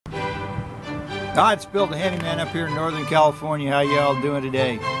Hi, it's Bill the Handyman up here in Northern California. How y'all doing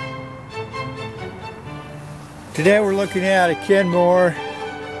today? Today we're looking at a Kenmore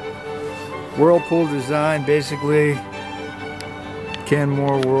whirlpool design, basically.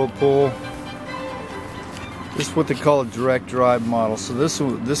 Kenmore whirlpool. This is what they call a direct drive model. So this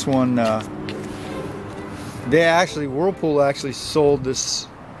one, Whirlpool actually sold this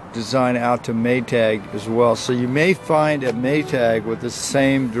design out to Maytag as well. So you may find a Maytag with the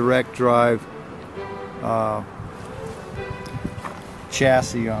same direct drive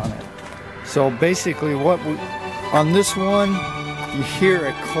chassis on it. So basically on this one, you hear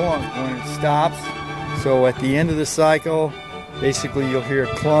a clunk when it stops. So at the end of the cycle, basically you'll hear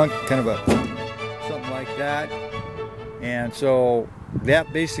a clunk, kind of something like that. And so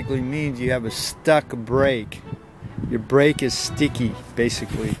that basically means you have a stuck brake. Your brake is sticky,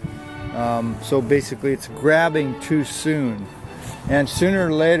 basically. So basically it's grabbing too soon. And sooner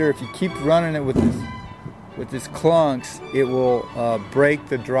or later, if you keep running it with this clunks, it will break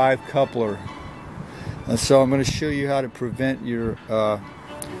the drive coupler. And so I'm going to show you how to prevent your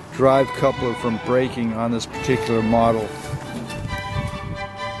drive coupler from breaking on this particular model.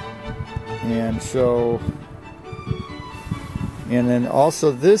 And then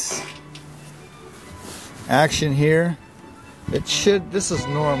also this action here, this is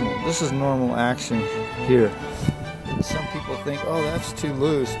normal action here. Some people think, oh, that's too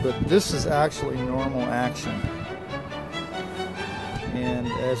loose, but this is actually normal action. And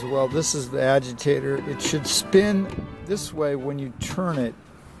as well, this is the agitator. It should spin this way when you turn it.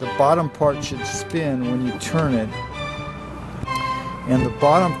 The bottom part should spin when you turn it. And the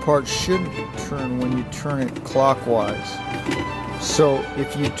bottom part should turn when you turn it clockwise. So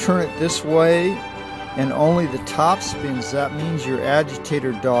if you turn it this way and only the top spins, that means your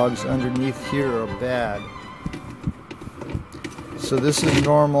agitator dogs underneath here are bad. So this is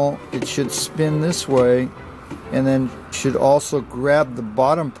normal. It should spin this way and then should also grab the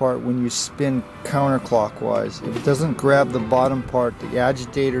bottom part when you spin counterclockwise. If it doesn't grab the bottom part, the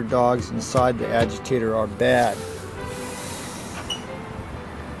agitator dogs inside the agitator are bad.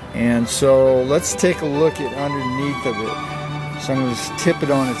 And so let's take a look at underneath of it. So I'm going to just tip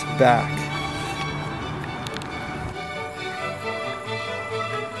it on its back.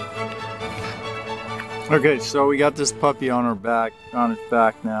 Okay, so we got this puppy on its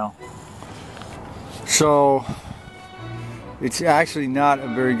back now. So it's actually not a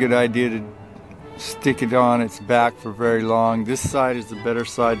very good idea to stick it on its back for very long. This side is the better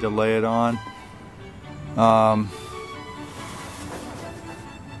side to lay it on.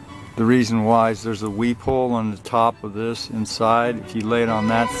 The reason why is there's a weep hole on the top of this inside. If you lay it on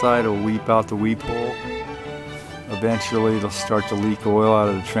that side, it'll weep out the weep hole. Eventually it'll start to leak oil out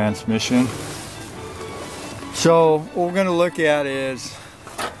of the transmission. So what we're going to look at is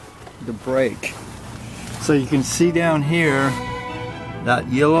the brake. So you can see down here that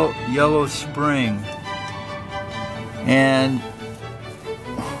yellow spring, and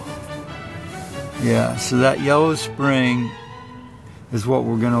yeah, so that yellow spring is what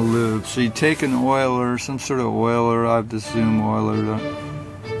we're going to lube. So you take an oiler, some sort of oiler. I've just Zoom oiler.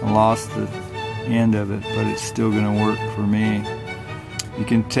 I lost the end of it, but it's still going to work for me. You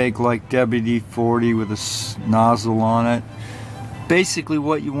can take like WD-40 with a nozzle on it. Basically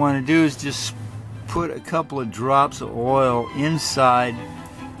what you want to do is just put a couple of drops of oil inside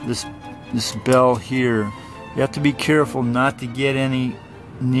this bell here. You have to be careful not to get any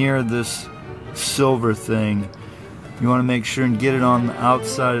near this silver thing. You want to make sure and get it on the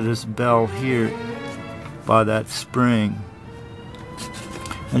outside of this bell here by that spring.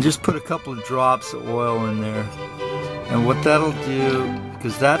 And just put a couple of drops of oil in there. And what that'll do,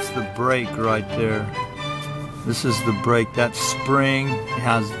 because that's the brake right there. This is the brake. That spring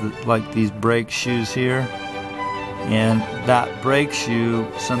has like these brake shoes here. And that brake shoe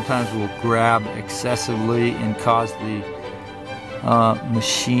sometimes will grab excessively and cause the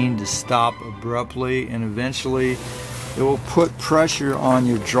machine to stop abruptly, and eventually it will put pressure on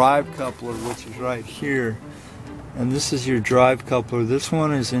your drive coupler, which is right here. And this is your drive coupler. This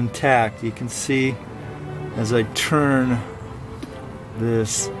one is intact. You can see as I turn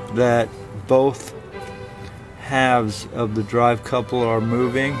this that both halves of the drive coupler are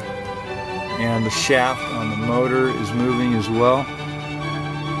moving, and the shaft on the motor is moving as well.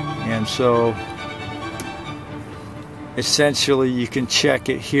 And so essentially you can check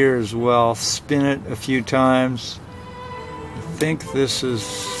it here as well. Spin it a few times. I think this is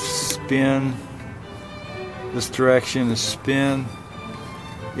spin. This direction is spin.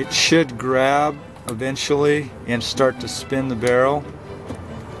 It should grab eventually and start to spin the barrel.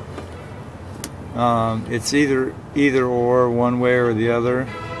 It's either or, one way or the other.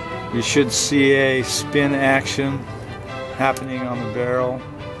 You should see a spin action happening on the barrel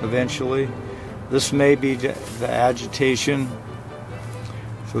eventually. This may be the agitation,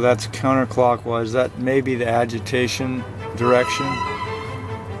 so that's counterclockwise. That may be the agitation direction,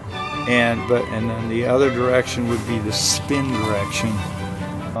 and then the other direction would be the spin direction.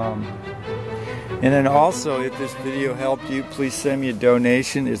 And then also, if this video helped you, please send me a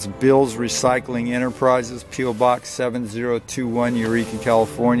donation. It's Bill's Recycling Enterprises, P.O. Box 7021, Eureka,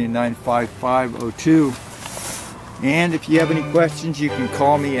 California 95502. And if you have any questions, you can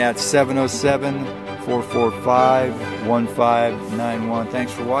call me at 707-445-1591.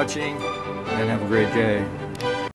 Thanks for watching, and have a great day.